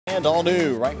And all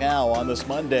new right now on this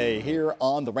Monday here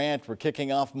on The Rant. We're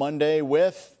kicking off Monday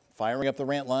with firing up the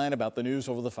Rant line about the news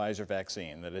over the Pfizer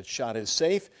vaccine, that its shot is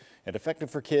safe and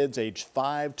effective for kids aged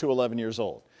 5 to 11 years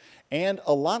old. And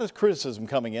a lot of criticism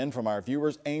coming in from our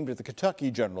viewers aimed at the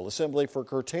Kentucky General Assembly for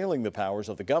curtailing the powers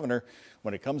of the governor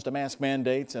when it comes to mask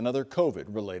mandates and other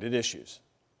COVID-related issues.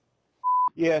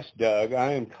 Yes, Doug,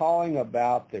 I am calling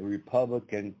about the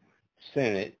Republican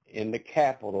Senate in the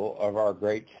capital of our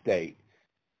great state.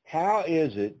 How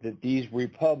is it that these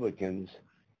Republicans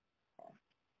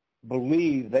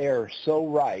believe they are so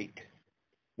right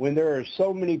when there are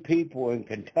so many people in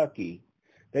Kentucky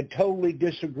that totally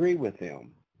disagree with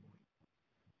them?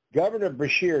 Governor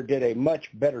Beshear did a much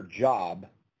better job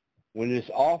when this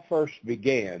all first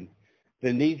began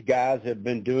than these guys have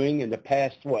been doing in the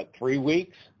past, 3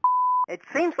 weeks? It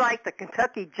seems like the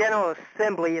Kentucky General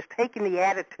Assembly is taking the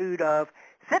attitude of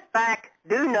sit back,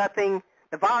 do nothing,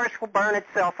 the virus will burn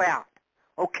itself out.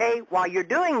 Okay, while you're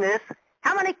doing this,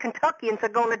 how many Kentuckians are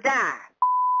going to die?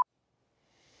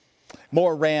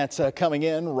 More rants coming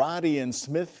in. Roddy in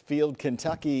Smithfield,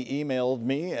 Kentucky emailed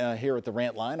me here at the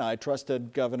Rant line. I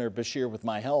trusted Governor Beshear with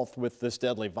my health with this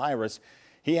deadly virus.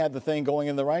 He had the thing going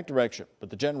in the right direction,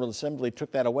 but the General Assembly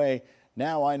took that away.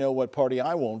 Now I know what party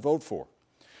I won't vote for.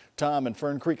 Tom in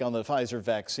Fern Creek on the Pfizer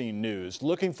vaccine news.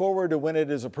 Looking forward to when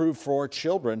it is approved for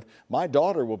children. My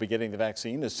daughter will be getting the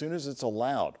vaccine as soon as it's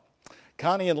allowed.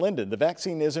 Connie and Linden, the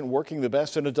vaccine isn't working the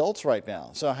best in adults right now.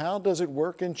 So how does it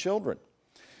work in children?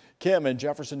 Kim in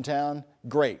Jeffersontown,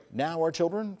 great. Now our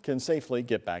children can safely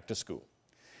get back to school.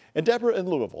 And Deborah in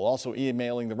Louisville also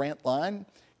emailing the Rant line.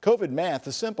 COVID math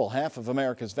is simple. Half of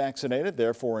America is vaccinated.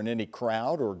 Therefore, in any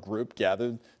crowd or group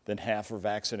gathered, then half are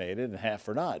vaccinated and half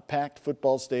are not. Packed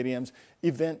football stadiums,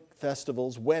 event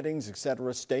festivals, weddings,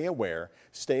 etc. Stay aware,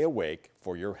 stay awake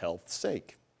for your health's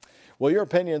sake. Well, your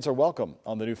opinions are welcome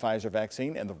on the new Pfizer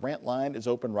vaccine, and the Rant line is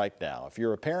open right now. If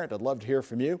you're a parent, I'd love to hear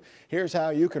from you. Here's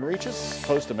how you can reach us.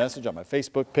 Post a message on my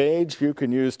Facebook page. You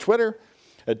can use Twitter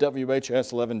at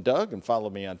WHS11Doug and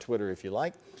follow me on Twitter if you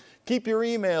like. Keep your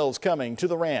emails coming to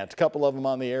the Rant. A couple of them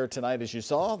on the air tonight, as you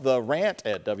saw. The Rant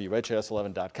at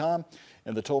WHS11.com.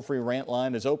 And the toll-free Rant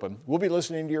line is open. We'll be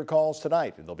listening to your calls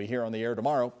tonight, and they'll be here on the air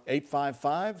tomorrow,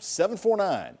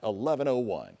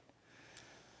 855-749-1101.